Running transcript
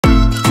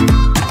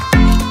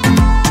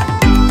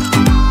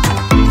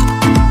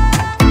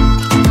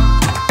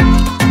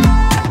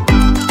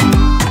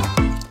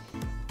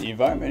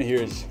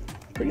here is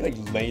pretty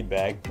laid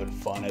back but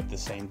fun at the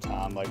same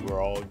time.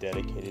 We're all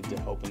dedicated to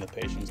helping the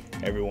patients.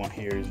 Everyone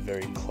here is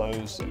very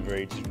close and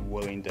very just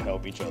willing to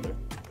help each other.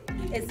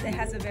 It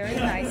has a very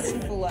nice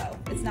flow.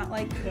 It's not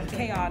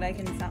chaotic,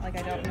 and it's not I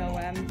don't know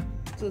what I'm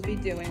supposed to be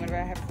doing whenever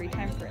I have free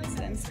time, for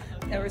instance.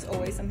 There was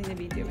always something to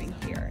be doing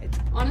here.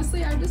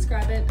 Honestly, I would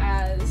describe it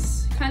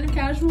as kind of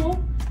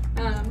casual.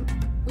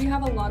 We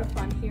have a lot of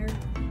fun here.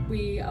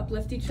 We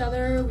uplift each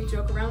other, we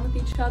joke around with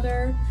each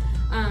other.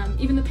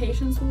 Even the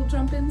patients will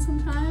jump in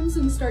sometimes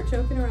and start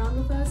joking around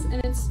with us,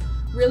 and it's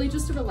really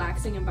just a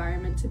relaxing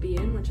environment to be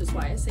in, which is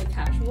why I say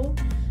casual.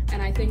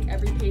 And I think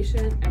every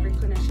patient, every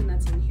clinician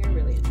that's in here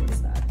really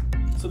enjoys that.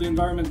 So the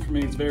environment for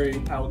me is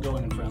very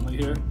outgoing and friendly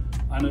here.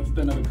 I've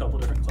been at a couple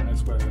different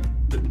clinics where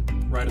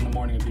right in the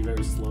morning it'd be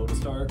very slow to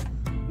start,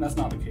 and that's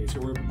not the case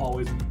here. We're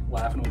always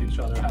laughing with each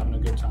other, having a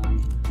good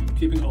time,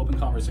 keeping open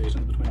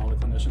conversations between all the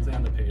clinicians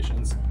and the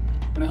patients,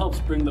 and it helps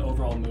bring the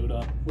overall mood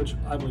up, which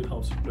I believe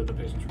helps with the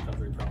patient's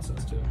recovery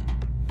process too.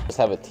 Just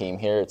have a team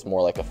here. It's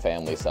more like a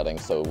family setting,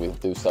 so we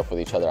do stuff with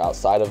each other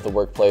outside of the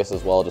workplace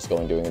as well, just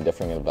going doing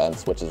different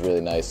events, which is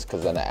really nice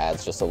because then it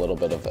adds just a little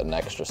bit of an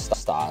extra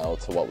style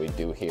to what we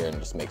do here and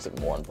just makes it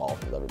more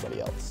involved with everybody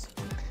else.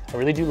 I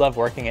really do love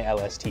working at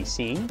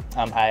LSTC.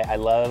 I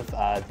love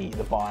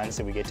the bonds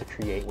that we get to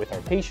create with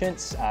our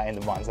patients and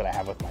the bonds that I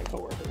have with my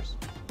coworkers.